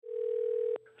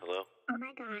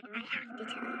God, I have to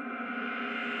tell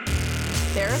you.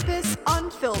 Therapists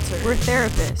Unfiltered. We're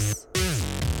therapists.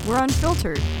 We're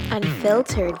unfiltered.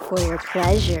 Unfiltered for your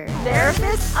pleasure.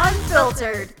 Therapists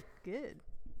Unfiltered.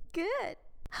 Good.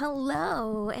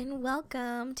 Hello and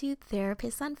welcome to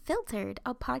Therapists Unfiltered,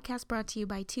 a podcast brought to you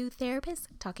by two therapists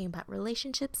talking about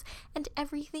relationships and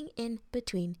everything in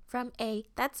between. From A,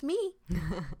 that's me,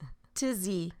 to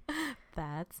Z,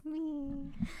 That's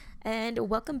me. and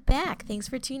welcome back. Thanks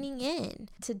for tuning in.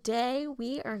 Today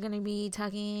we are going to be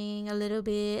talking a little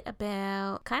bit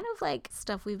about kind of like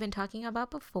stuff we've been talking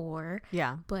about before,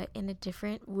 Yeah. but in a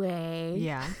different way.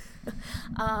 Yeah.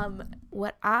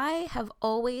 What I have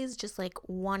always just like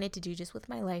wanted to do just with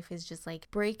my life is just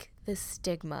like break the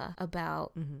stigma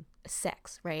about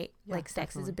sex, right? Yeah, like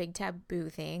sex is a definitely. big taboo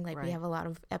thing. Like we Right. have a lot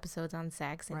of episodes on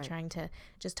sex and Right. trying to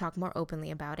just talk more openly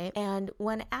about it. And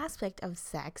one aspect of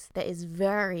sex that is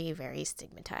very, very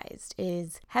stigmatized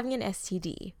is having an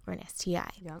STD or an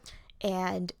STI. Yep.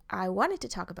 And I wanted to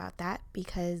talk about that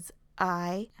because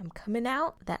I am coming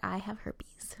out that I have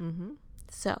herpes. Mm-hmm.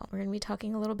 So we're going to be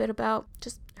talking a little bit about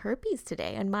just herpes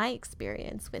today and my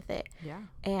experience with it. Yeah.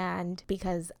 And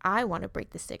because I want to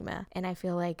break the stigma, and I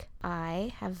feel like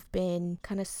I have been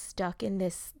kind of stuck in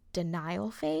this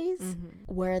denial phase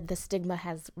where the stigma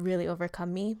has really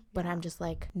overcome me, but I'm just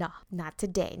like, no, not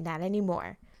today, not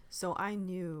anymore. So I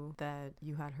knew that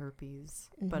you had herpes,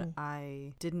 but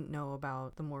I didn't know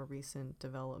about the more recent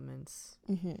developments,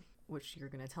 which you're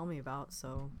going to tell me about.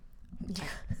 So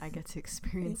I get to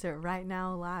experience it right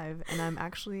now live. And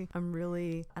I'm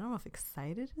really, I don't know if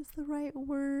excited is the right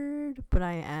word, but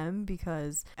I am,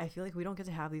 because I feel like we don't get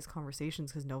to have these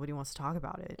conversations because nobody wants to talk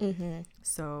about it.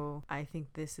 So I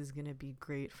think this is going to be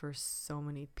great for so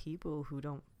many people who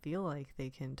don't feel like they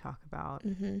can talk about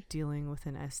dealing with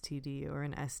an STD or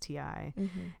an STI.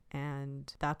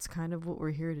 And that's kind of what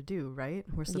we're here to do, right?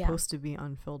 We're supposed to be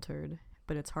unfiltered,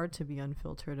 but it's hard to be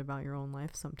unfiltered about your own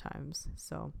life sometimes.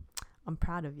 So I'm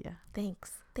proud of you.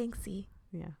 Thanks, E.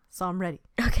 Yeah. So I'm ready.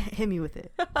 Okay. Hit me with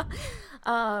it.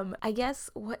 I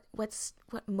guess what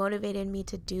motivated me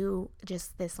to do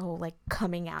just this whole like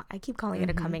coming out. I keep calling it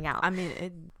a coming out. I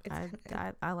mean,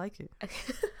 I like it.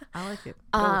 I like it.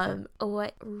 Go with it.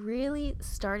 What really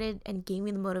started and gave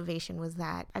me the motivation was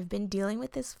that I've been dealing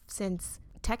with this since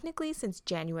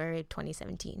January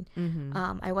 2017.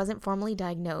 I wasn't formally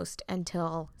diagnosed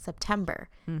until September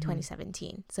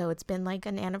 2017. So it's been like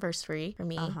an anniversary for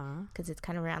me because it's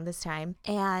kind of around this time.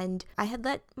 And I had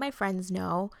let my friends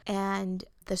know, and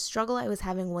the struggle I was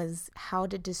having was how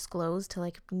to disclose to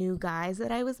like new guys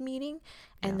that I was meeting.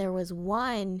 And there was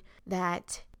one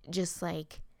that just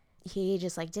like, he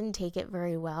just like didn't take it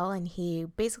very well, and he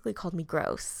basically called me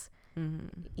gross.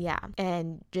 Yeah.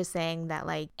 And just saying that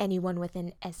like anyone with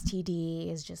an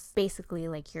STD is just basically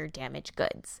like you're damaged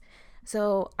goods.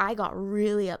 So I got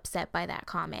really upset by that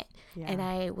comment. And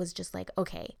I was just like,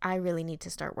 okay, I really need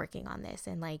to start working on this.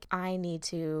 And like, I need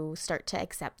to start to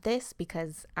accept this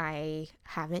because I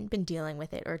haven't been dealing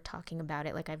with it or talking about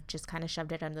it. Like I've just kind of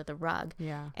shoved it under the rug.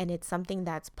 Yeah. And it's something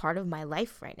that's part of my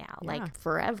life right now, like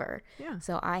forever. Yeah.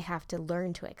 So I have to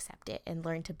learn to accept it and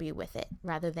learn to be with it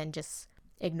rather than just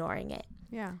ignoring it.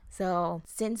 Yeah. So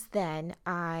since then,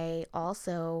 I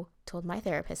also told my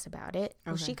therapist about it.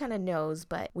 Well, she kind of knows,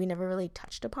 but we never really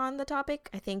touched upon the topic.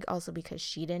 I think also because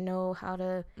she didn't know how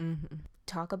to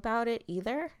talk about it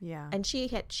either. Yeah. And she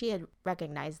had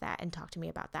recognized that and talked to me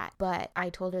about that. But I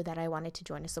told her that I wanted to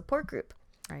join a support group.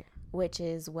 Right. Which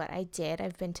is what I did.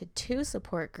 I've been to 2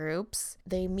 support groups.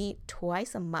 They meet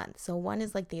twice a month. So one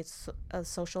is like the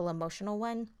social emotional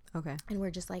one. Okay. And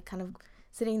we're just like kind of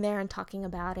sitting there and talking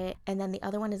about it. And then the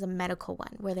other one is a medical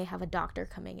one where they have a doctor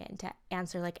coming in to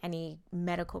answer like any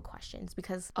medical questions,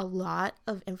 because a lot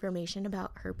of information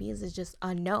about herpes is just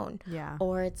unknown. Yeah.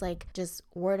 Or it's like just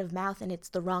word of mouth and it's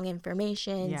the wrong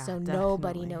information. Yeah, so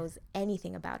nobody definitely. knows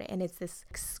anything about it. And it's this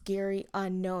scary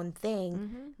unknown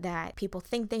thing that people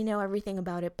think they know everything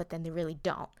about it, but then they really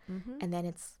don't. And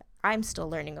then I'm still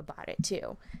learning about it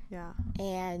too. Yeah.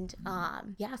 And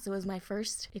so it was my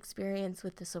first experience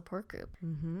with the support group.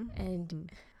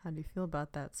 And How do you feel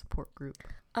about that support group?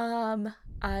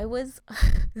 I was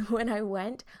when I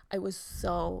went, I was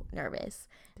so nervous.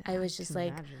 I was just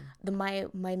like, imagine.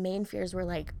 my main fears were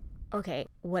like, okay,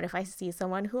 what if I see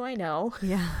someone who I know?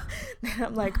 Yeah.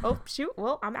 I'm like, oh shoot,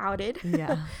 well, I'm outed.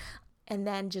 Yeah. And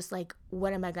then just like,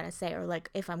 what am I going to say? Or like,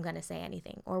 if I'm going to say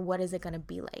anything, or what is it going to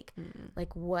be like?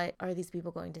 Like, what are these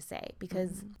people going to say?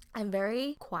 Because I'm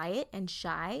very quiet and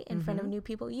shy in front of new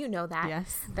people. You know that.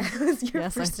 Yes. That was your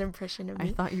first impression of me.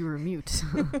 I thought you were mute.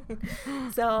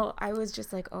 So I was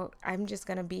just like, oh, I'm just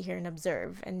going to be here and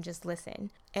observe and just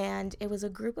listen. And it was a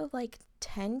group of like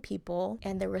 10 people.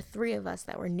 And there were 3 of us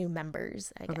that were new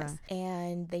members, I guess.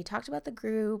 And they talked about the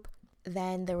group.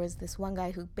 Then there was this one guy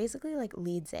who basically like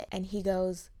leads it, and he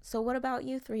goes, so what about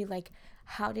you 3? Like,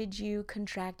 how did you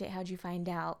contract it? How'd you find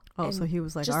out? Oh, and so he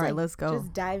was like, just, all right, like, let's go.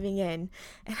 Just diving in.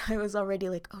 And I was already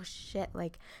like, oh shit,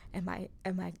 like, what am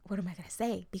I going to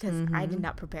say? Because I did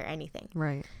not prepare anything.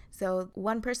 Right. So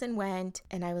one person went,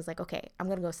 and I was like, okay, I'm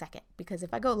going to go second, because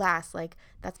if I go last, like,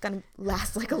 that's going to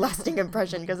last like a lasting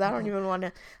impression, because I don't even want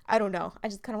to, I don't know. I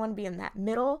just kind of want to be in that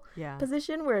middle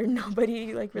position where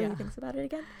nobody like really thinks about it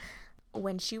again.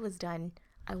 When she was done,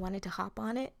 I wanted to hop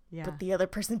on it, but the other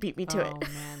person beat me to it. Oh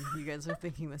man, you guys are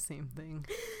thinking the same thing.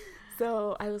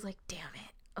 So I was like, damn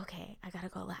it. Okay, I gotta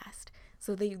go last.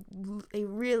 So they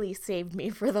really saved me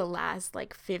for the last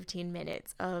like 15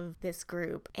 minutes of this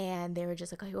group. And they were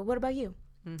just like, okay, well, what about you?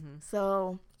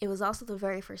 So it was also the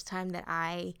very first time that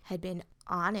I had been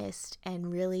honest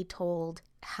and really told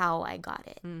how I got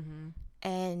it.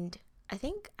 And I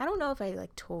don't know if I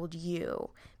like told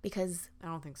you, because I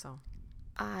don't think so.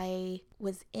 I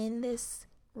was in this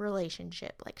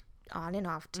relationship, like on and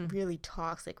off, really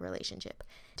toxic relationship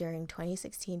during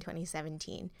 2016,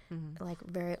 2017, like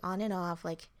very on and off,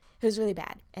 like it was really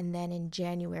bad. And then in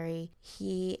January,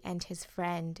 he and his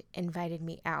friend invited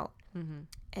me out.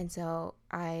 And so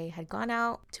I had gone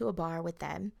out to a bar with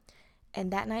them.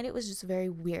 And that night it was just very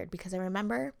weird, because I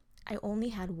remember I only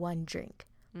had 1 drink.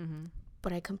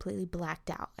 But I completely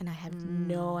blacked out, and I have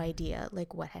no idea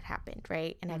like what had happened,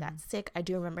 right? And I got sick. I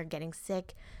do remember getting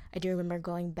sick. I do remember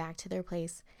going back to their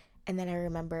place, and then I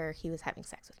remember he was having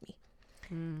sex with me.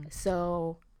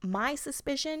 So my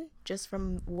suspicion, just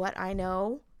from what I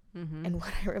know and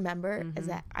what I remember, is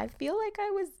that I feel like I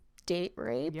was date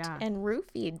raped and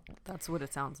roofied. That's what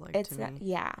it sounds like to me.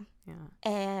 Yeah.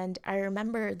 And I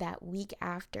remember that week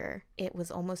after, it was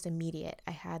almost immediate.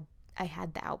 I had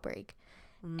the outbreak.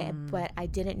 But I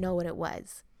didn't know what it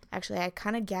was. Actually, I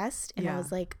kind of guessed, and I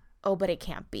was like, oh, but it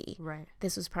can't be. Right.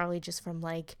 This was probably just from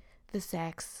like the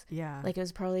sex. Yeah. Like it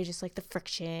was probably just like the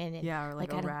friction. And, or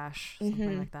like a rash,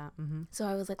 something like that. So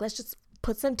I was like, let's just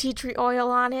put some tea tree oil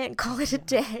on it and call it a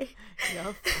day.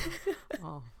 Yep.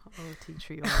 Oh, tea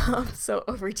tree oil. I'm so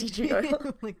over tea tree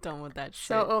oil. Like done with that shit.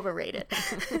 So overrated.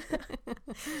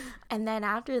 And then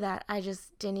after that, I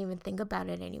just didn't even think about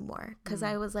it anymore, because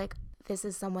I was like, this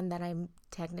is someone that I'm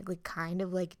technically kind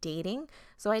of like dating.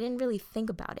 So I didn't really think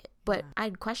about it, but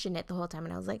I'd question it the whole time.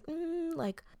 And I was like,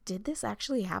 like, did this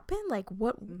actually happen? Like,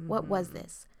 what was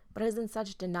this? But I was in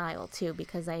such denial too,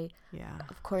 because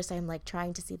of course I'm like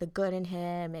trying to see the good in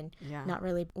him, and not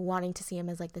really wanting to see him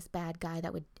as like this bad guy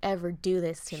that would ever do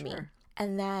this to me.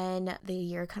 And then the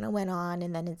year kind of went on.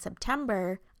 And then in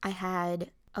September, I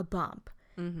had a bump.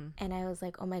 And I was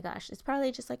like, oh my gosh, it's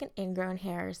probably just like an ingrown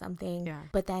hair or something.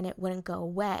 But then it wouldn't go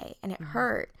away, and it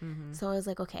hurt. So I was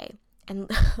like, okay. And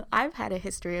I've had a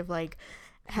history of like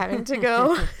having to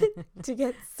go to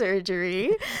get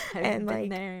surgery and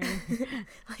like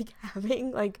like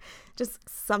having like just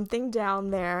something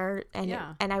down there, and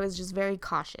and I was just very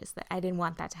cautious that I didn't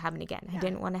want that to happen again. I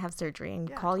didn't want to have surgery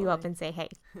and call you up and say, hey,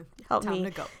 help me, to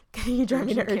go. Can you drive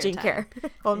me to urgent care?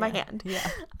 Hold my hand.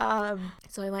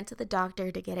 So I went to the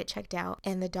doctor to get it checked out,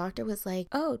 and the doctor was like,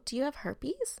 oh, do you have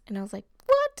herpes? And I was like,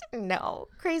 what? No,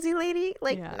 crazy lady,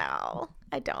 like no,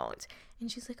 I don't. And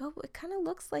she's like, oh, it kind of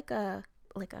looks like a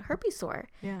herpes sore.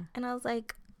 And I was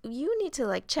like, you need to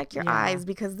like check your eyes,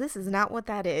 because this is not what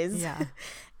that is.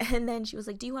 And then she was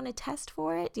like, do you want to test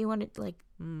for it? Do you want to like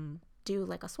do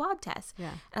like a swab test? And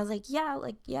I was like,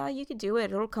 yeah, you could do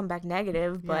it. It'll come back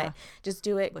negative, but just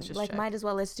do it. Like, check. Might as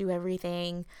well, let's do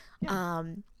everything.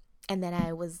 And then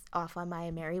I was off on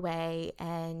my merry way,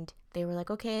 and they were like,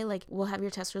 okay, like we'll have your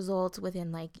test results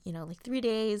within like, like 3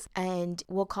 days, and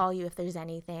we'll call you if there's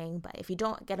anything. But if you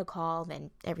don't get a call, then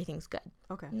everything's good.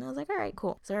 Okay. And I was like, all right,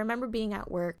 cool. So I remember being at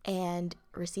work and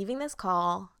receiving this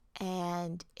call,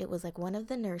 and it was like one of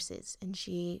the nurses, and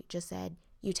she just said,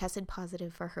 you tested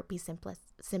positive for herpes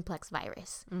simplex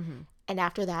virus. And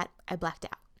after that, I blacked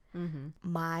out.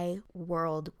 My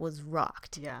world was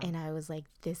rocked. And I was like,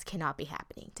 this cannot be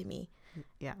happening to me.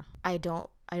 I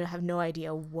have no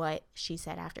idea what she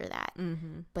said after that.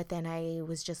 But then I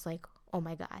was just like, oh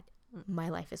my God, my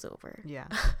life is over.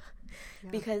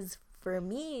 Because for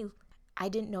me, I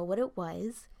didn't know what it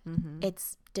was. Mm-hmm.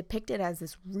 It's depicted as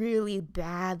this really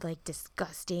bad, like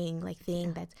disgusting, like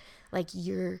thing that's like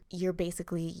you're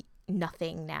basically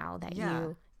nothing now that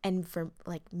you. And for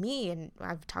like me, and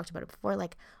I've talked about it before,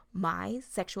 like my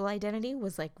sexual identity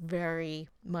was like very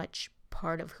much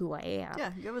part of who I am.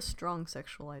 Yeah, you have a strong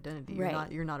sexual identity.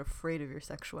 Right. You're not afraid of your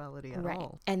sexuality at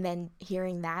all. And then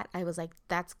hearing that, I was like,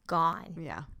 that's gone.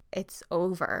 Yeah. It's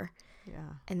over.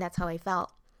 Yeah. And that's how I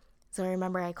felt. So I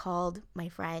remember I called my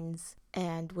friends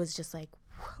and was just like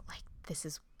this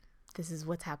is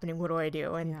what's happening. What do I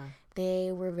do? And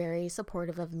they were very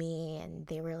supportive of me, and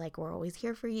they were like, we're always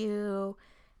here for you.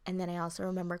 And then I also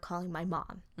remember calling my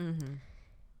mom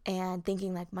and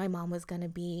thinking like my mom was going to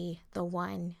be the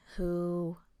one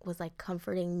who was like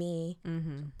comforting me,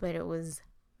 but it was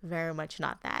very much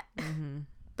not that.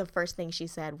 The first thing she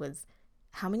said was,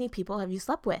 how many people have you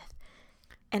slept with?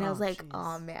 And I was like,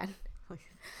 oh man,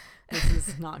 this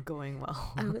is not going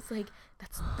well. I was like,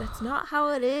 that's not how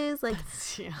it is. Like,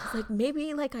 yeah. Like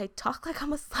maybe like I talk like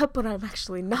I'm a slut, but I'm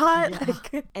actually not. Yeah.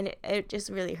 Like, and it just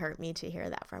really hurt me to hear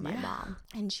that from my mom.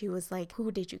 And she was like,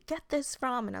 who did you get this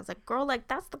from? And I was like, girl, like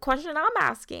that's the question I'm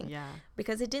asking. Yeah.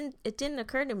 Because it didn't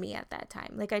occur to me at that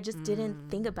time. Like I just didn't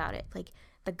think about it. Like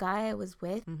the guy I was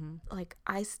with, like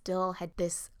I still had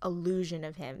this illusion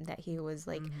of him that he was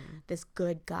like this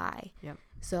good guy. Yep.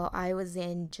 So I was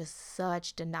in just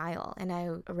such denial. And I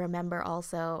remember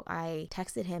also I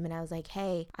texted him and I was like,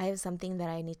 hey, I have something that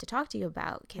I need to talk to you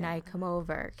about. Can I come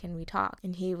over? Can we talk?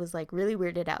 And he was like really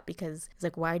weirded out because he's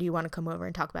like, why do you want to come over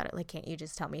and talk about it? Like, can't you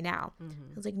just tell me now?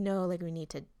 I was like, no, like we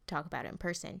need to talk about it in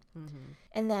person.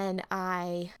 And then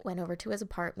I went over to his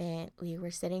apartment. We were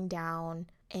sitting down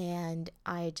and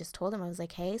I just told him, I was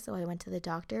like, hey, so I went to the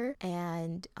doctor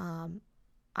and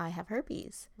I have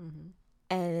herpes.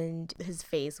 And his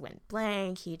face went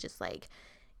blank. He just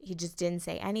didn't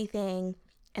say anything.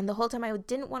 And the whole time I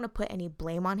didn't want to put any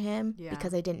blame on him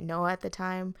because I didn't know at the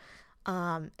time.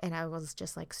 And I was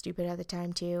just like stupid at the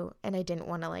time too. And I didn't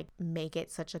want to like make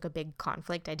it such like a big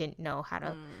conflict. I didn't know how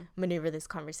to maneuver this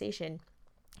conversation.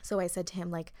 So I said to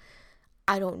him like,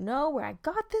 I don't know where I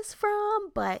got this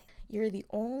from, but you're the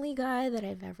only guy that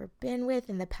I've ever been with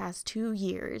in the past 2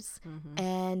 years.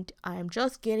 And I'm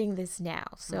just getting this now.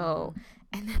 So,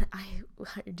 and then I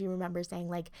do remember saying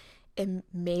like, and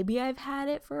maybe I've had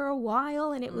it for a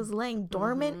while and it was laying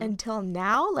dormant until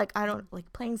now. Like, I don't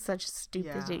like playing such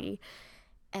stupidity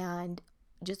and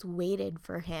just waited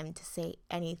for him to say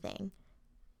anything.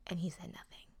 And he said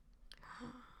nothing.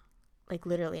 Like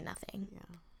literally nothing.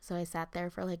 Yeah. So I sat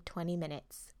there for like 20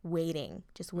 minutes waiting,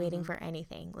 just waiting for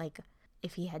anything. Like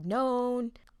if he had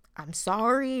known, I'm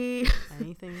sorry.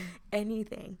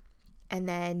 Anything. And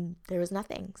then there was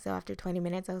nothing. So after 20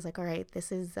 minutes, I was like, all right,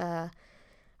 this is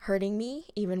hurting me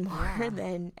even more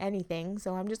than anything.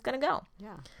 So I'm just going to go.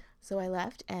 Yeah. So I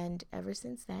left. And ever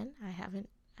since then, I haven't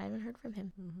heard from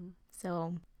him.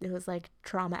 So it was like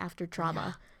trauma after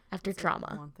trauma. After trauma.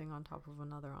 Like one thing on top of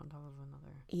another on top of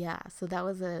another. Yeah, so that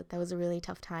was a really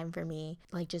tough time for me,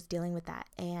 like just dealing with that.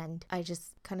 And I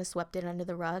just kind of swept it under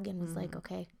the rug and was like,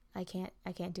 okay, I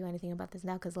can't do anything about this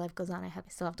now because life goes on. I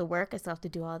still have to work. I still have to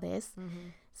do all this.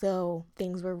 So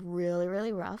things were really,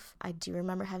 really rough. I do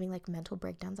remember having like mental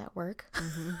breakdowns at work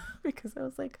because I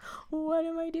was like, what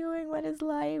am I doing? What is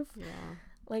life? Yeah.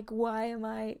 Like, why am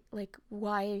I, like,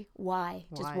 why?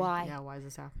 Just why? Yeah, why is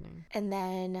this happening? And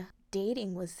then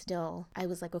dating was still, I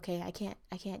was like, okay, I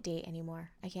can't date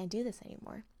anymore. I can't do this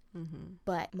anymore.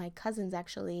 But my cousins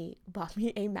actually bought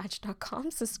me a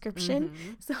Match.com subscription,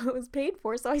 so it was paid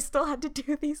for. So I still had to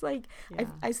do these, like,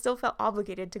 I still felt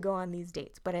obligated to go on these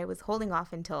dates, but I was holding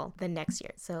off until the next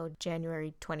year, so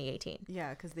January 2018. Yeah,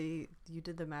 because you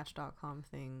did the Match.com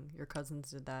thing. Your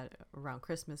cousins did that around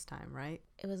Christmas time, right?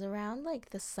 It was around like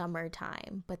the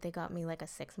summertime, but they got me like a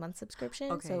 6-month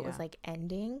subscription, so it was like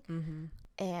ending.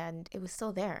 And it was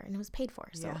still there and it was paid for.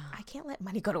 So I can't let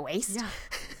money go to waste.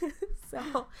 Yeah.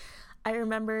 So I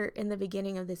remember in the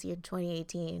beginning of this year,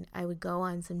 2018, I would go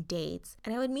on some dates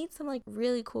and I would meet some like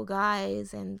really cool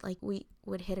guys and like we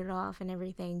would hit it off and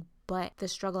everything. But the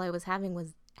struggle I was having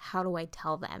was, how do I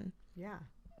tell them? Yeah.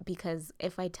 Because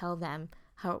if I tell them,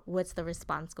 what's the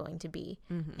response going to be?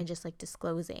 And just like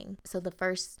disclosing. So the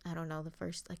first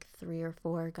like 3 or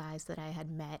 4 guys that I had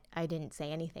met, I didn't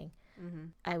say anything.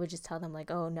 I would just tell them like,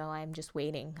 oh no, I'm just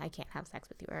waiting. I can't have sex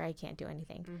with you, or I can't do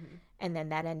anything. And then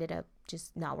that ended up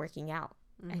just not working out.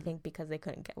 I think because they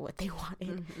couldn't get what they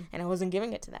wanted and I wasn't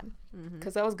giving it to them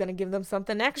because I was going to give them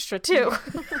something extra too.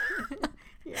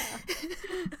 Yeah.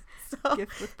 So,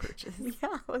 gift with purchase.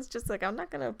 Yeah, I was just like, I'm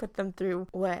not going to put them through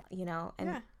what,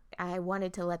 and I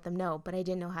wanted to let them know, but I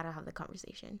didn't know how to have the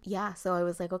conversation. Yeah, so I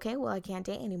was like, okay, well, I can't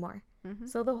date anymore.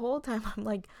 So the whole time I'm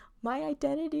like, my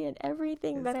identity and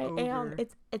everything that I am,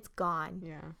 it's gone.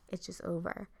 Yeah. It's just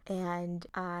over. And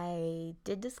I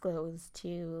did disclose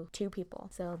to 2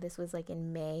 people. So this was like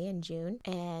in May and June.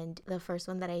 And the first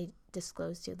one that I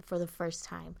disclosed to for the first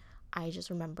time, I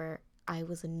just remember I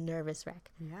was a nervous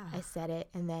wreck. Yeah. I said it,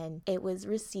 and then it was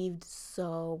received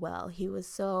so well. He was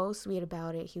so sweet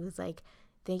about it. He was like,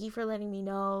 thank you for letting me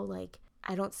know. Like,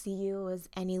 I don't see you as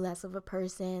any less of a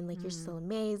person. Like, you're still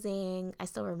amazing. I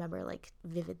still remember, like,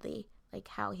 vividly, like,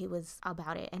 how he was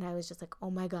about it. And I was just like, oh,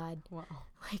 my God. Wow.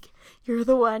 Like, you're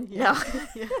the one. Yeah. No.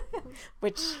 Yeah.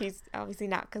 Which he's obviously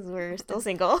not, because we're still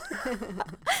single.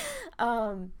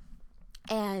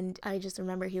 And I just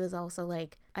remember he was also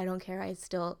like, I don't care. I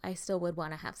still would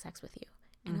want to have sex with you.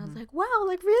 And I was like, wow,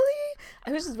 like, really?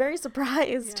 I was just very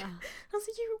surprised. Yeah. I was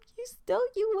like,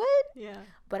 you would? Yeah.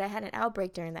 But I had an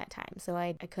outbreak during that time, so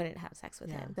I couldn't have sex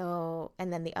with him. So,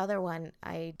 and then the other one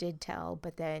I did tell,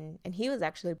 but then, and he was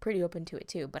actually pretty open to it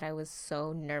too, but I was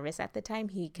so nervous at the time.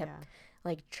 He kept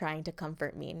like trying to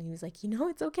comfort me, and he was like,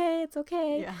 it's okay. It's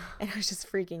okay. Yeah. And I was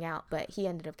just freaking out, but he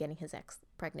ended up getting his ex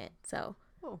pregnant. So,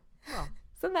 well.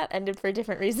 So that ended for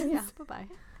different reasons. Yeah. Bye-bye.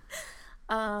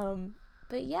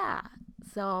 But yeah,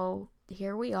 so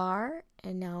here we are,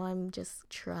 and now I'm just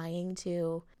trying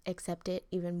to accept it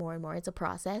even more and more. It's a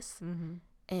process.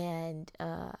 And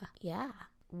yeah.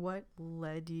 What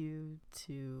led you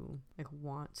to like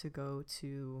want to go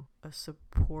to a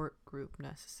support group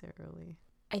necessarily?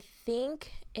 I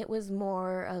think it was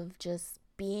more of just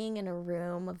being in a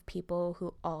room of people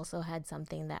who also had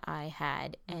something that I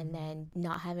had, and then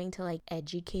not having to like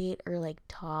educate or like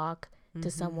talk to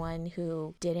someone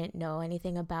who didn't know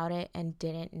anything about it and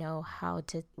didn't know how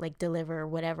to like deliver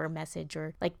whatever message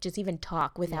or like just even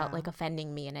talk without like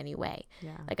offending me in any way.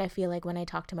 Yeah. Like I feel like when I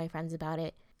talk to my friends about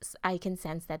it, I can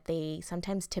sense that they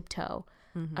sometimes tiptoe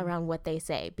around what they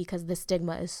say because the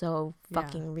stigma is so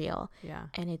fucking real. Yeah.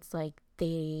 And it's like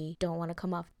they don't want to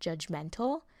come off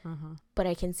judgmental, but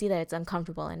I can see that it's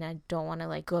uncomfortable and I don't want to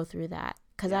like go through that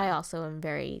because I also am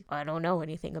I don't know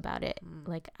anything about it.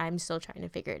 Like I'm still trying to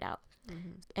figure it out.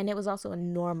 And it was also a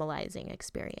normalizing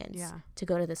experience to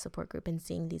go to the support group and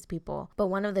seeing these people. But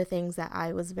one of the things that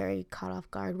I was very caught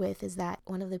off guard with is that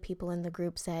one of the people in the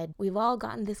group said, we've all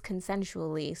gotten this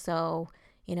consensually, so,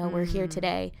 we're here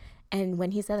today. And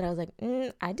when he said that, I was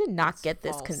like, I did not get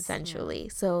this consensually.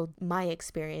 Yeah. So my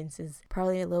experience is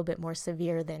probably a little bit more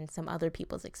severe than some other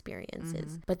people's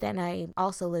experiences. But then I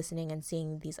also listening and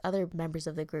seeing these other members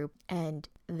of the group and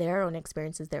their own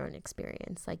experience is their own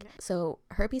experience. Like, so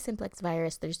herpes simplex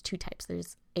virus, there's 2 types.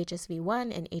 There's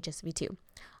HSV1 and HSV2.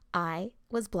 I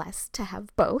was blessed to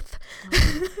have both.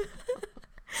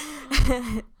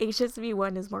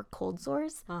 HSV1 is more cold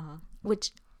sores,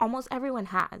 which almost everyone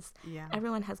has. Yeah.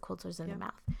 Everyone has cold sores in their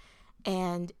mouth.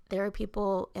 And there are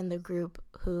people in the group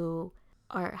who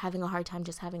are having a hard time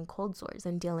just having cold sores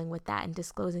and dealing with that and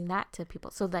disclosing that to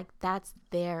people. So like that's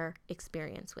their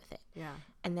experience with it. Yeah.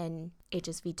 And then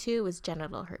HSV2 is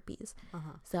genital herpes.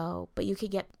 So, but you could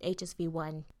get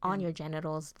HSV1 on your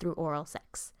genitals through oral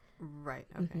sex. Right.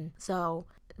 Okay. So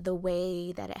the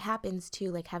way that it happens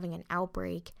to like having an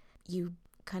outbreak, you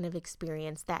kind of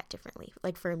experience that differently.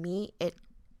 Like for me,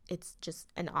 it's just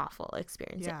an awful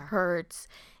experience. Yeah. It hurts.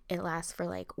 It lasts for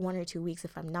like 1 or 2 weeks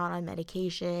if I'm not on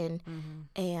medication.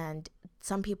 And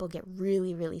some people get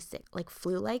really, really sick, like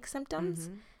flu-like symptoms.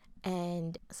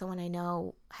 And someone I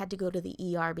know had to go to the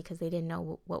ER because they didn't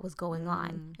know what was going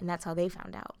on. And that's how they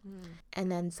found out.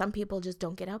 And then some people just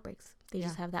don't get outbreaks. They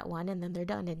just have that one and then they're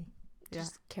done and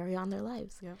just carry on their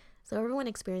lives. Yep. So everyone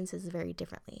experiences very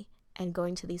differently. And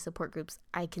going to these support groups,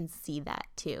 I can see that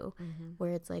too,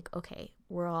 where it's like, okay,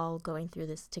 we're all going through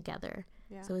this together.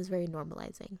 Yeah. So it's very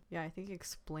normalizing. Yeah, I think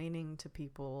explaining to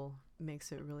people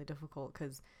makes it really difficult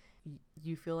because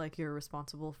you feel like you're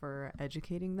responsible for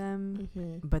educating them,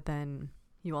 but then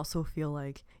you also feel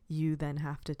like you then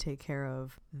have to take care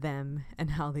of them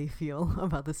and how they feel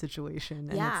about the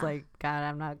situation. And it's like, God,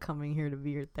 I'm not coming here to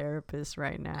be your therapist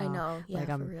right now. I know. Yeah, like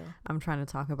for real. I'm trying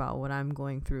to talk about what I'm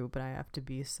going through, but I have to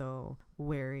be so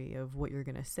wary of what you're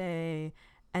going to say.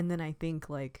 And then I think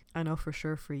like, I know for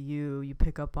sure for you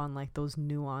pick up on like those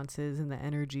nuances and the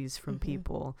energies from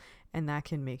people, and that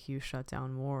can make you shut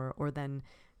down more or then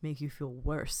make you feel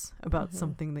worse about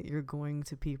something that you're going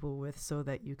to people with so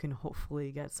that you can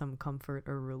hopefully get some comfort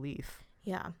or relief.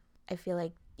 Yeah. I feel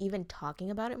like even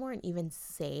talking about it more and even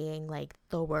saying like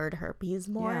the word herpes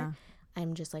more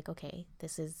I'm just like, okay,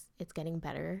 it's getting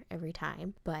better every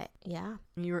time. But yeah.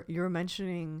 You were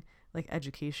mentioning like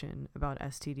education about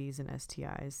STDs and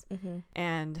STIs.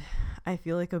 And I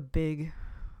feel like a big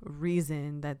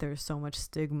reason that there's so much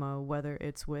stigma, whether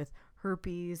it's with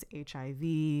herpes,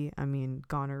 HIV, I mean,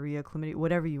 gonorrhea, chlamydia,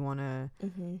 whatever you want to,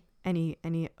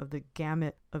 any of the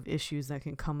gamut of issues that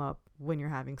can come up when you're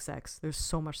having sex. There's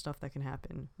so much stuff that can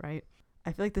happen, right?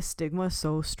 I feel like the stigma is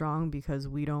so strong because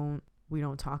we don't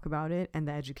talk about it, and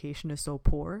the education is so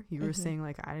poor. You were saying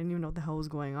like, I didn't even know what the hell was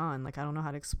going on. Like, I don't know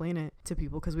how to explain it to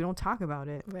people because we don't talk about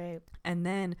it. Right. And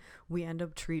then we end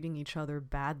up treating each other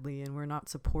badly, and we're not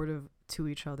supportive to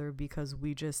each other because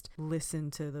we just listen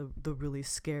to the really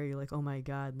scary, like, oh my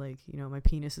God, like, you know, my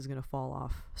penis is gonna fall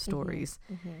off stories.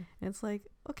 And it's like,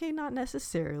 okay, not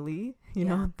necessarily, you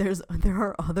know, there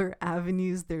are other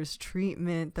avenues, there's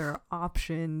treatment, there are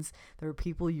options, there are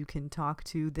people you can talk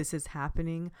to. This is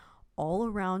happening all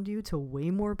around you to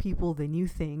way more people than you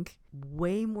think.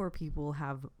 Way more people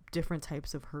have different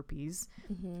types of herpes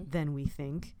than we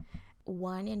think.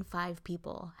 1 in 5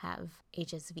 people have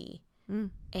HSV.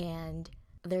 And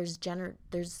there's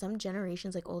some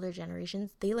generations, like older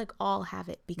generations, they like all have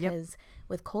it because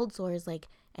with cold sores, like,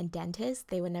 and dentists,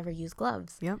 they would never use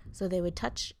gloves. So they would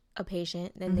touch a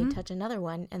patient, then they'd touch another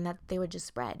one, and that they would just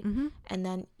spread. And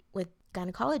then with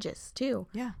gynecologists too,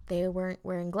 they weren't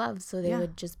wearing gloves, so they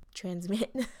would just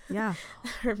transmit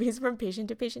herpes from patient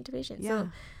to patient to patient. So,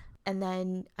 and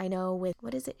then I know with,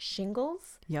 what is it,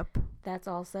 shingles? That's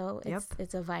also,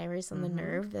 it's a virus on the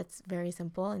nerve that's very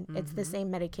simple, and it's the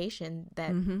same medication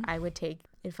that I would take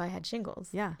if I had shingles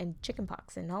and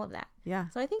chickenpox and all of that.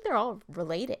 So I think they're all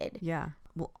related.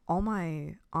 Well, all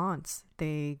my aunts,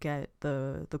 they get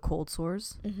the cold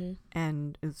sores,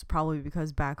 and it's probably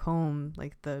because back home,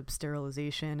 like the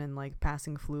sterilization and like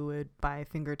passing fluid by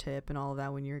fingertip and all of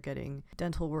that when you're getting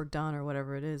dental work done or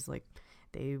whatever it is, like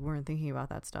they weren't thinking about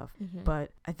that stuff.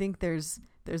 But I think there's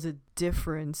a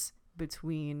difference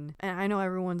between, and I know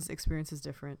everyone's experience is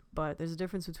different, but there's a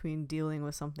difference between dealing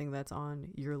with something that's on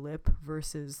your lip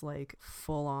versus like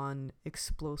full on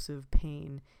explosive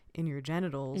pain in your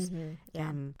genitals.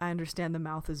 And I understand the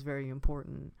mouth is very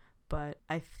important, but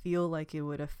I feel like it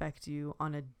would affect you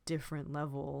on a different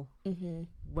level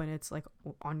when it's like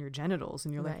on your genitals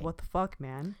and you're like, what the fuck,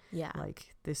 man?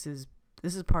 Like, this is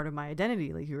part of my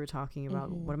identity, like you were talking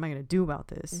about. What am I going to do about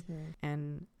this?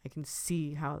 And I can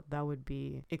see how that would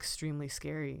be extremely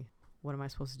scary. What am I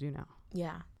supposed to do now?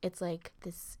 It's like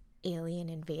this alien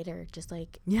invader just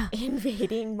like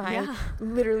invading my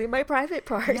literally my private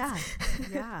parts.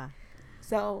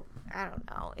 So I don't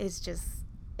know,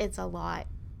 it's a lot.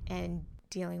 And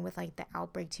dealing with like the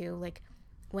outbreak too, like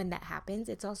when that happens,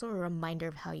 it's also a reminder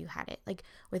of how you had it. Like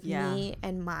with me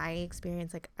and my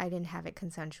experience, like I didn't have it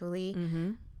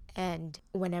consensually. And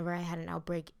whenever I had an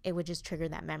outbreak, it would just trigger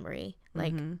that memory.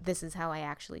 Like, this is how I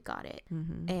actually got it.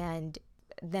 And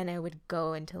then I would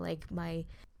go into like my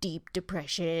deep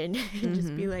depression and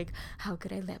just be like, how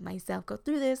could I let myself go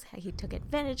through this? He took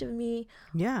advantage of me.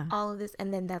 All of this.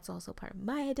 And then that's also part of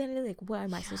my identity. Like, why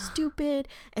am I so stupid?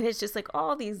 And it's just like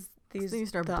all these so you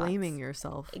start thoughts. Blaming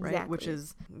yourself, right? Which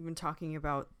is, we've been talking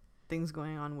about things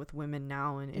going on with women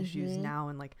now and issues now,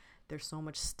 and like there's so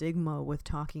much stigma with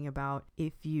talking about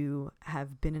if you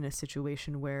have been in a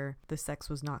situation where the sex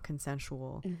was not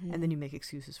consensual, and then you make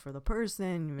excuses for the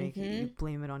person, you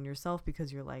blame it on yourself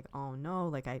because you're like, oh no,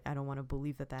 like I don't want to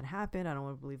believe that happened, I don't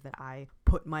want to believe that I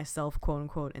put myself quote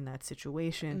unquote in that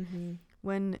situation.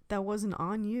 When that wasn't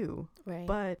on you.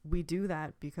 But we do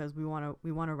that because we want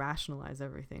to rationalize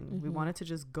everything. We want it to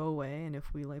just go away, and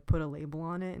if we like put a label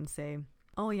on it and say,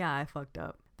 oh yeah, I fucked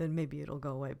up, then maybe it'll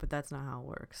go away. But that's not how it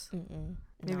works.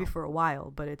 Maybe for a while,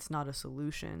 but it's not a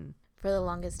solution. For the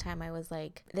longest time I was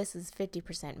like, this is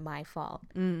 50% my fault.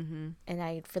 And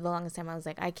for the longest time I was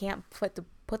like, I can't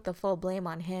put the full blame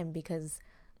on him because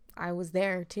I was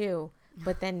there too.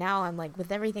 But then now I'm like,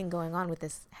 with everything going on with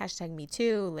this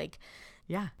 #MeToo, like,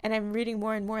 and I'm reading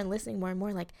more and more and listening more and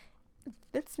more, like,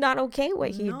 that's not okay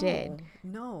what he did.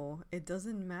 No, it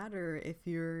doesn't matter if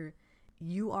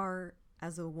you are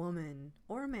as a woman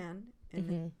or a man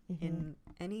in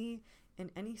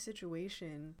any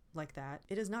situation like that.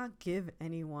 It does not give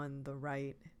anyone the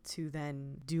right to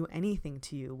then do anything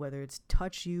to you, whether it's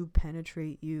touch you,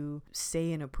 penetrate you,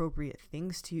 say inappropriate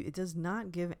things to you. It does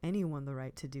not give anyone the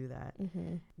right to do that.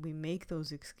 We make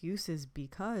those excuses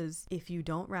because if you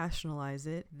don't rationalize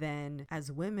it, then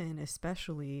as women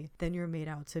especially, then you're made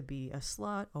out to be a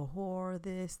slut, a whore,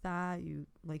 this, that. You,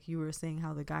 like you were saying,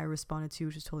 how the guy responded to you,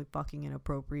 which is totally fucking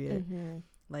inappropriate.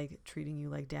 like treating you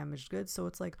like damaged goods. So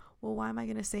it's like, well, why am I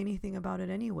going to say anything about it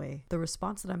anyway? The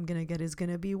response that I'm going to get is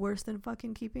going to be worse than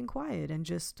fucking keeping quiet and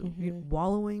just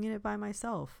wallowing in it by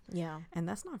myself. Yeah. And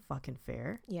that's not fucking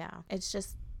fair. Yeah. It's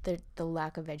just the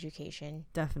lack of education.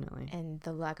 Definitely. And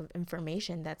the lack of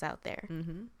information that's out there.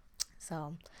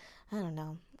 So, I don't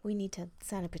know. We need to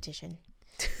sign a petition.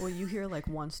 Well, you hear like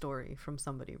one story from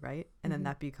somebody, right? And then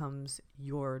that becomes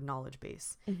your knowledge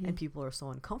base. And people are so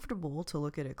uncomfortable to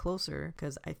look at it closer,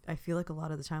 because I feel like a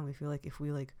lot of the time we feel like if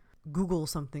we like Google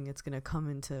something, it's going to come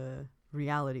into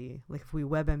reality. Like if we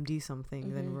WebMD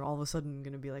something, then we're all of a sudden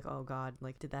going to be like, oh God,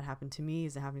 like did that happen to me?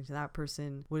 Is it happening to that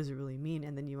person? What does it really mean?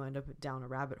 And then you end up down a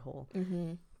rabbit hole.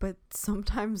 But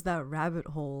sometimes that rabbit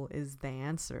hole is the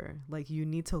answer. Like you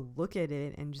need to look at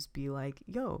it and just be like,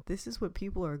 yo, this is what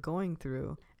people are going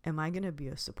through. Am I going to be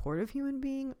a supportive human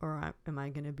being, or am I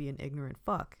going to be an ignorant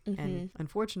fuck? And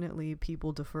unfortunately,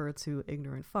 people defer to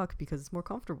ignorant fuck because it's more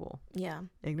comfortable. Yeah.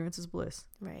 Ignorance is bliss.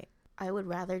 Right. I would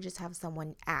rather just have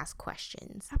someone ask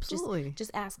questions. Absolutely. Just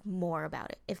ask more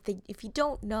about it. If you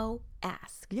don't know,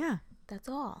 ask. Yeah. That's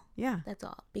all. Yeah. That's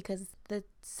all. Because the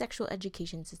sexual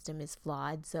education system is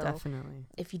flawed. So definitely,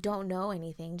 if you don't know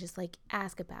anything, just like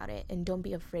ask about it, and don't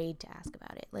be afraid to ask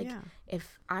about it. Like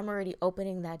if I'm already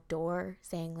opening that door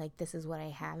saying like this is what I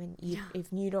have, and if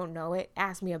you don't know it,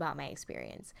 ask me about my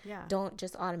experience. Yeah. Don't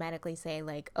just automatically say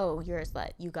like, oh, you're a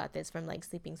slut. You got this from like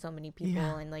sleeping so many people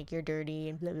and like you're dirty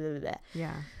and blah blah blah.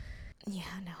 Yeah. Yeah,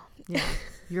 no. Yeah.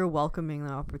 You're welcoming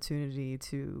the opportunity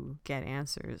to get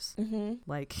answers.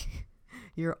 Like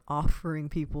you're offering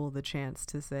people the chance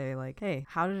to say like, hey,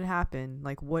 how did it happen?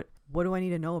 Like what do I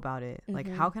need to know about it? Like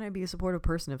how can I be a supportive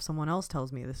person if someone else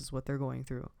tells me this is what they're going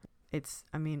through? It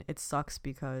sucks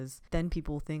because then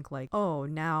people think like, oh,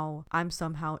 now I'm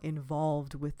somehow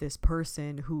involved with this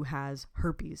person who has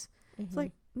herpes. It's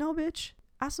like, no, bitch,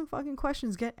 ask some fucking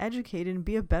questions, get educated, and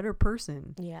be a better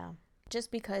person. Yeah. Just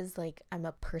because like I'm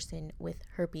a person with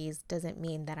herpes doesn't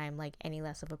mean that I'm like any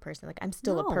less of a person. Like I'm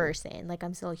still a person. Like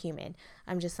I'm still a human.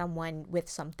 I'm just someone with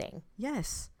something.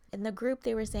 Yes. In the group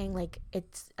they were saying like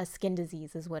it's a skin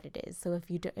disease is what it is. So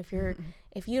if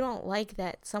you don't like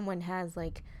that someone has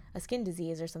like a skin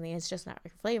disease or something, it's just not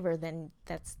your flavor, then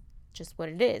that's just what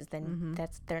it is. Then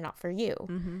they're not for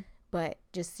you. But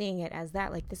just seeing it as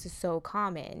that, like this is so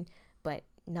common, but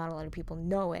not a lot of people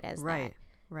know it as that.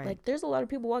 Right. Like there's a lot of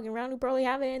people walking around who probably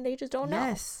have it and they just don't know.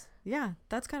 Yes. Yeah.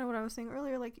 That's kind of what I was saying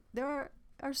earlier. Like there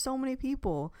are so many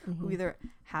people who either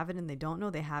have it and they don't know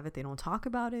they have it. They don't talk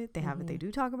about it. They have it. They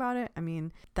do talk about it. I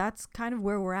mean, that's kind of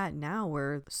where we're at now,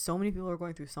 where so many people are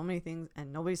going through so many things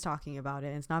and nobody's talking about it.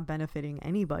 And it's not benefiting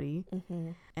anybody.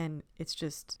 And it's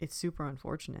super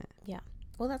unfortunate. Yeah.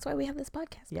 Well, that's why we have this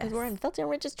podcast. Because we're unfiltered and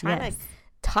we're just trying to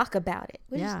talk about it.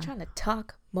 We're just trying to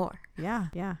talk more.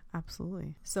 Yeah,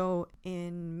 absolutely. So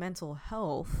in mental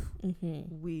health,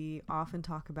 we often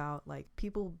talk about like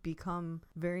people become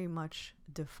very much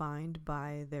defined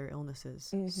by their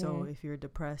illnesses. So if you're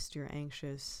depressed, you're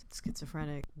anxious,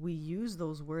 schizophrenic, we use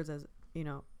those words as, you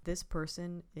know, this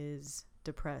person is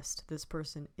depressed, this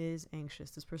person is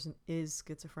anxious, this person is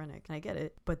schizophrenic. And I get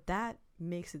it, but that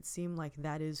makes it seem like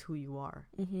that is who you are,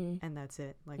 and that's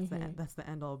it. Like that's the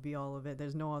end all be all of it.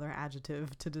 There's no other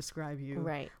adjective to describe you.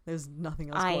 Right. There's nothing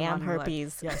else going on. I am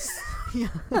herpes. Yes. Yeah.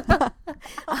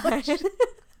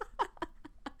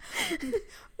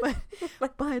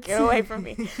 but get away from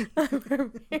me.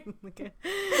 Okay.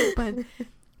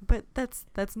 But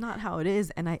that's not how it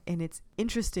is, and it's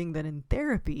interesting that in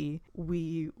therapy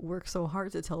we work so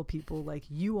hard to tell people like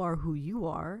you are who you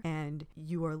are, and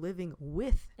you are living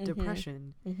with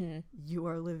depression, you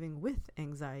are living with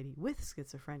anxiety, with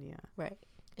schizophrenia. Right.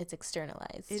 It's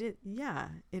externalized. It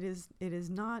is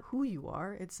not who you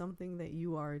are. It's something that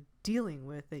you are dealing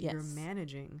with, that you're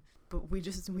managing. But we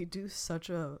do such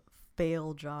a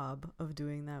fail job of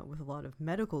doing that with a lot of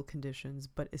medical conditions,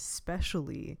 but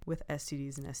especially with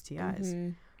STDs and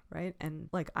STIs, right? And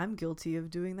like I'm guilty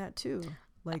of doing that too.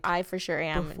 Like I for sure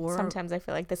am. Sometimes I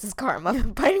feel like this is karma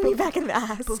biting me back in the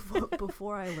ass.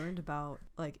 Before I learned about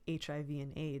like HIV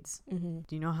and AIDS, do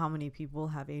you know how many people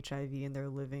have HIV and they're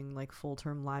living like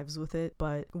full-term lives with it?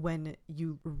 But when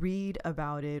you read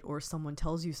about it or someone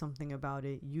tells you something about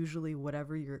it, usually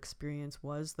whatever your experience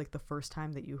was, like the first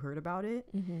time that you heard about it,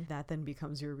 that then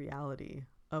becomes your reality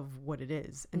of what it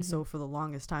is. And so for the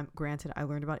longest time, granted, I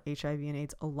learned about HIV and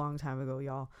AIDS a long time ago,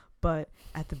 y'all, but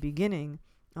at the beginning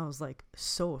I was like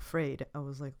so afraid. I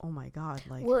was like, oh my God.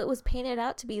 Like, well, it was painted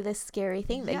out to be this scary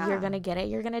thing that you're going to get it.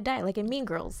 You're going to die. Like in Mean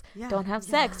Girls, don't have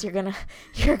sex. You're going to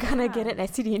get an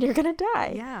STD and you're going to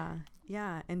die. Yeah.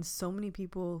 Yeah. And so many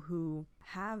people who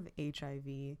have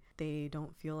HIV, they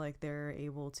don't feel like they're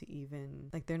able to even,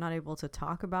 like, they're not able to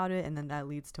talk about it, and then that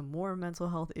leads to more mental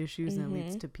health issues, and it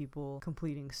leads to people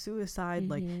completing suicide.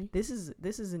 Like, this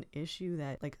is an issue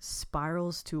that, like,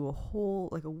 spirals to a whole,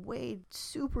 like, a way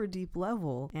super deep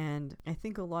level, and I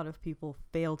think a lot of people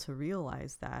fail to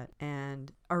realize that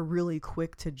and are really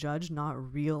quick to judge,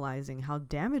 not realizing how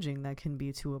damaging that can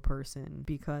be to a person,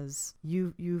 because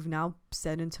you've now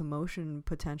set into motion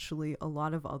potentially a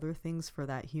lot of other things for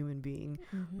that human being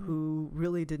who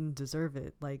really didn't deserve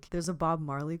it. Like, there's a Bob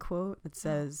Marley quote that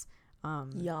says,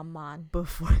 yeah, man,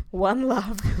 before one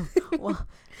love. well,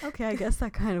 okay, I guess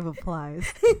that kind of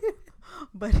applies.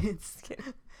 But it's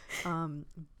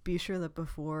be sure that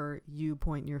before you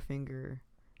point your finger,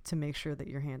 to make sure that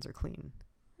your hands are clean.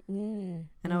 And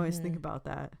I always think about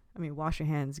that. I mean, wash your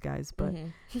hands, guys, but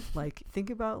like, think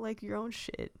about, like, your own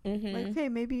shit. Like, okay,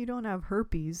 maybe you don't have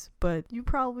herpes, but you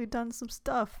probably done some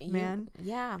stuff, man.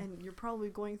 Yeah. And you're probably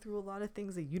going through a lot of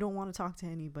things that you don't want to talk to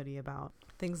anybody about,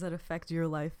 things that affect your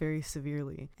life very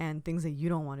severely, and things that you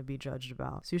don't want to be judged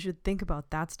about. So you should think about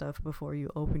that stuff before you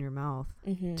open your mouth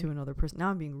to another person.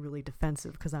 Now I'm being really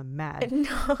defensive because I'm mad.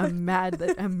 No. I'm mad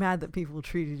that people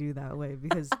treated you that way,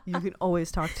 because you can always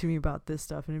talk to me about this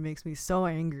stuff, and it makes me so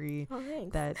angry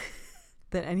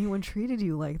that anyone treated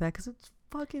you like that, because it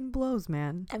fucking blows,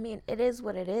 man. I mean, it is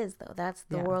what it is, though. That's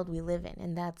the world we live in,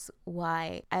 and that's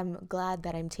why I'm glad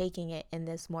that I'm taking it in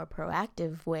this more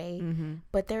proactive way.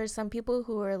 But there are some people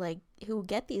who are like, who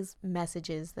get these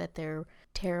messages that they're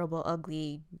terrible,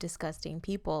 ugly, disgusting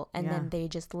people, and then they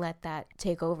just let that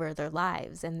take over their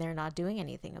lives, and they're not doing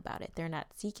anything about it. They're not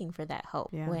seeking for that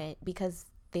hope because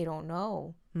they don't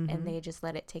know, and they just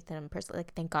let it take them personally.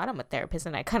 Like, thank God I'm a therapist,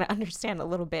 and I kind of understand a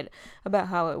little bit about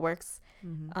how it works.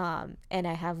 And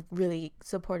I have really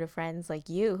supportive friends like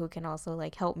you who can also,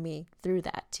 like, help me through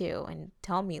that too, and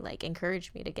tell me, like,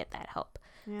 encourage me to get that help.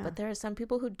 But there are some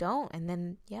people who don't, and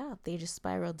then they just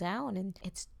spiral down, and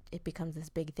it becomes this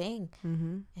big thing.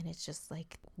 And it's just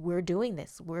like, we're doing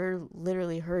this, we're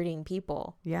literally hurting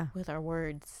people with our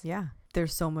words.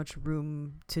 There's so much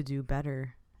room to do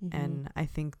better. And I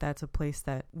think that's a place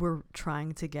that we're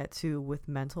trying to get to with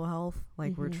mental health.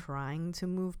 Like, we're trying to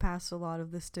move past a lot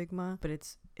of the stigma, but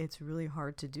it's really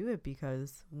hard to do it,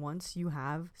 because once you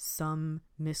have some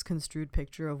misconstrued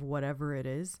picture of whatever it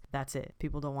is, that's it.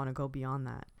 People don't want to go beyond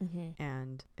that.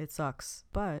 And it sucks.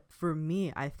 But for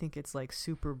me, I think it's, like,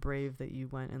 super brave that you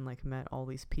went and, like, met all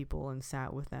these people and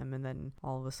sat with them, and then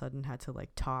all of a sudden had to,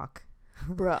 like, talk.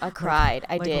 Bro, I cried.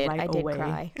 I did away.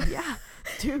 Cry. Yeah,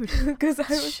 dude. Because I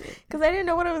didn't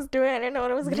know what I was doing. I didn't know what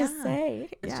I was gonna say.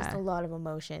 It's just a lot of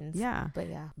emotions. But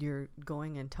you're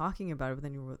going and talking about it, but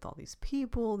then you're with all these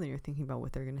people, then you're thinking about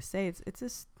what they're gonna say. It's a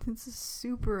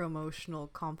super emotional,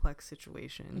 complex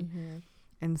situation.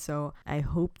 And so I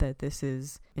hope that this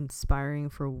is inspiring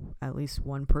for at least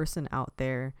one person out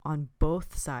there on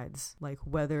both sides. Like,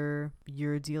 whether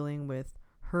you're dealing with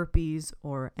herpes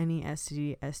or any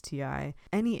STD, STI,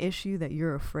 any issue that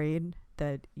you're afraid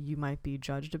that you might be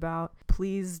judged about,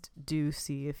 please do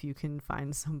see if you can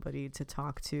find somebody to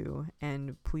talk to,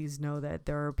 and please know that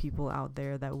there are people out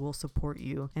there that will support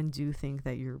you and do think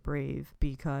that you're brave,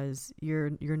 because you're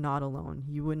not alone.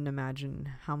 You wouldn't imagine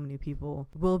how many people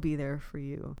will be there for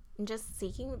you. And just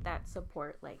seeking that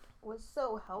support, like, was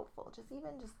so helpful.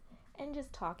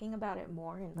 Just talking about it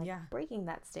more, and like breaking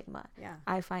that stigma.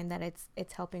 I find that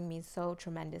it's helping me so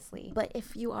tremendously. But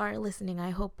if you are listening, I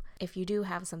hope if you do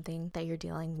have something that you're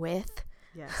dealing with,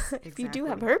 if you do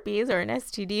have herpes or an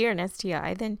STD or an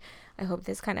STI, then I hope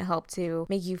this kind of helped to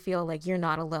make you feel like you're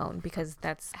not alone, because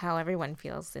that's how everyone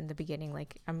feels in the beginning,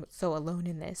 like, I'm so alone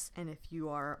in this. And if you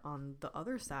are on the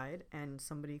other side and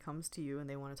somebody comes to you and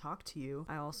they want to talk to you,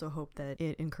 I also hope that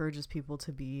it encourages people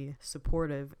to be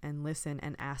supportive and listen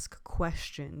and ask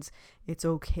questions. It's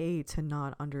okay to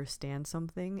not understand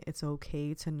something. It's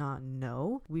okay to not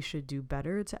know. We should do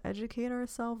better to educate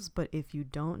ourselves, but if you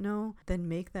don't know, then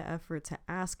make the effort to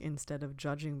ask instead of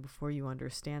judging before you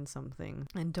understand something.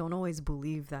 And don't always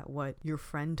believe that what your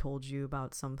friend told you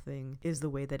about something is the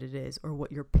way that it is, or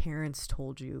what your parents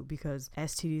told you, because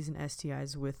STDs and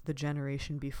STIs with the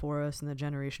generation before us and the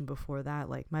generation before that,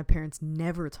 like, my parents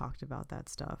never talked about that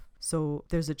stuff. So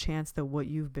there's a chance that what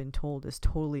you've been told is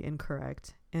totally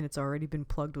incorrect, and it's already been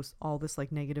plugged with all this,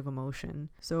 like, negative emotion.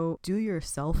 So do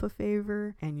yourself a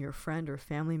favor and your friend or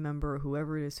family member or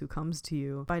whoever it is who comes to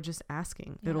you by just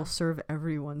asking. It'll serve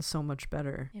everyone so much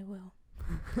better. It will.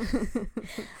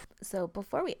 So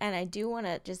before we end, I do want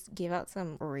to just give out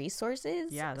some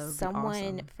resources. That would Someone be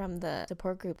awesome. from the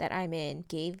support group that I'm in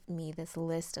gave me this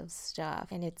list of stuff,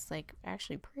 and it's, like,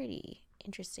 actually pretty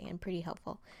interesting and pretty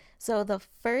helpful. So the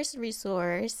first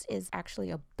resource is actually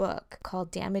a book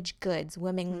called Damaged Goods,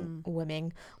 Women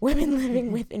Living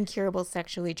with Incurable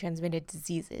Sexually Transmitted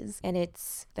Diseases. And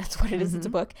that's what it is. It's a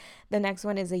book. The next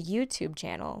one is a YouTube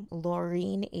channel,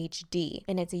 Laureen HD.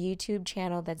 And it's a YouTube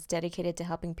channel that's dedicated to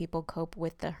helping people cope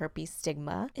with the herpes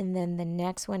stigma. And then the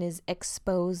next one is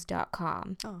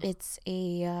expose.com. Oh. It's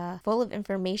full of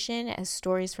information as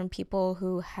stories from people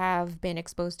who have been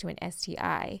exposed to an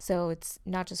STI. So it's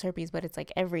not just herpes, but it's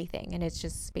like everything. And it's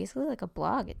just basically like a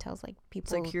blog. It tells like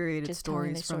people, it's like curated just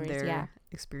stories from their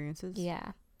experiences.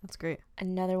 Yeah. That's great.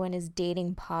 Another one is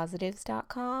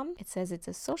datingpositives.com. It says it's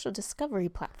a social discovery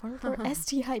platform for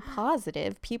STI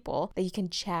positive people that you can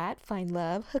chat, find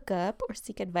love, hook up, or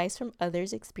seek advice from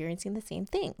others experiencing the same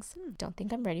things. Don't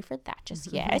think I'm ready for that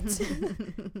just yet.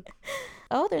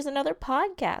 Oh, there's another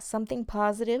podcast, Something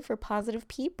Positive for Positive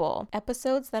People.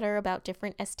 Episodes that are about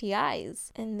different STIs.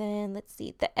 And then let's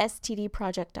see, the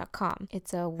STDproject.com.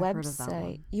 It's a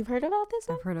website. You've heard about this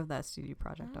one? I've heard of the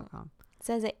STDproject.com. It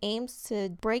says it aims to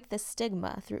break the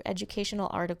stigma through educational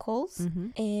articles.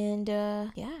 And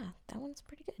that one's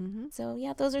pretty good. So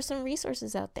yeah, those are some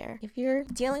resources out there. If you're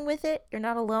dealing with it, you're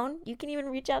not alone. You can even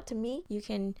reach out to me. You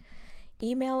can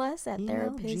email us at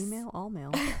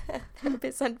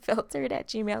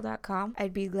therapistunfiltered@gmail.com.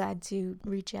 I'd be glad to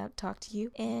reach out, talk to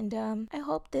you, and I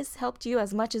hope this helped you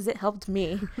as much as it helped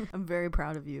me. I'm very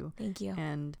proud of you. Thank you.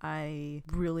 And I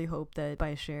really hope that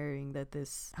by sharing that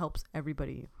this helps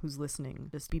everybody who's listening.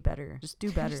 Just be better. Just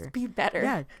do better. Just be better.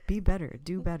 Yeah, be better.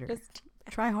 Do better.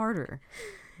 Try harder.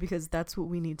 Because that's what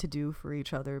we need to do for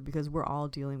each other, because we're all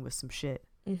dealing with some shit.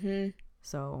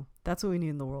 So that's what we need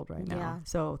in the world right now. Yeah.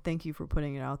 So thank you for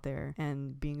putting it out there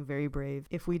and being very brave.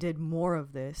 If we did more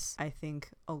of this, I think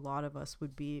a lot of us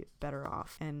would be better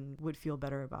off and would feel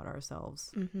better about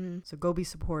ourselves. So go be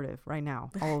supportive right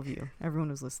now, all of you, everyone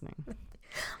who's listening.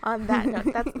 On that note,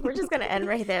 we're just going to end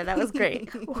right there. That was great.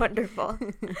 Wonderful.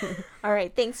 All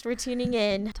right. Thanks for tuning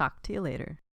in. Talk to you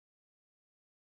later.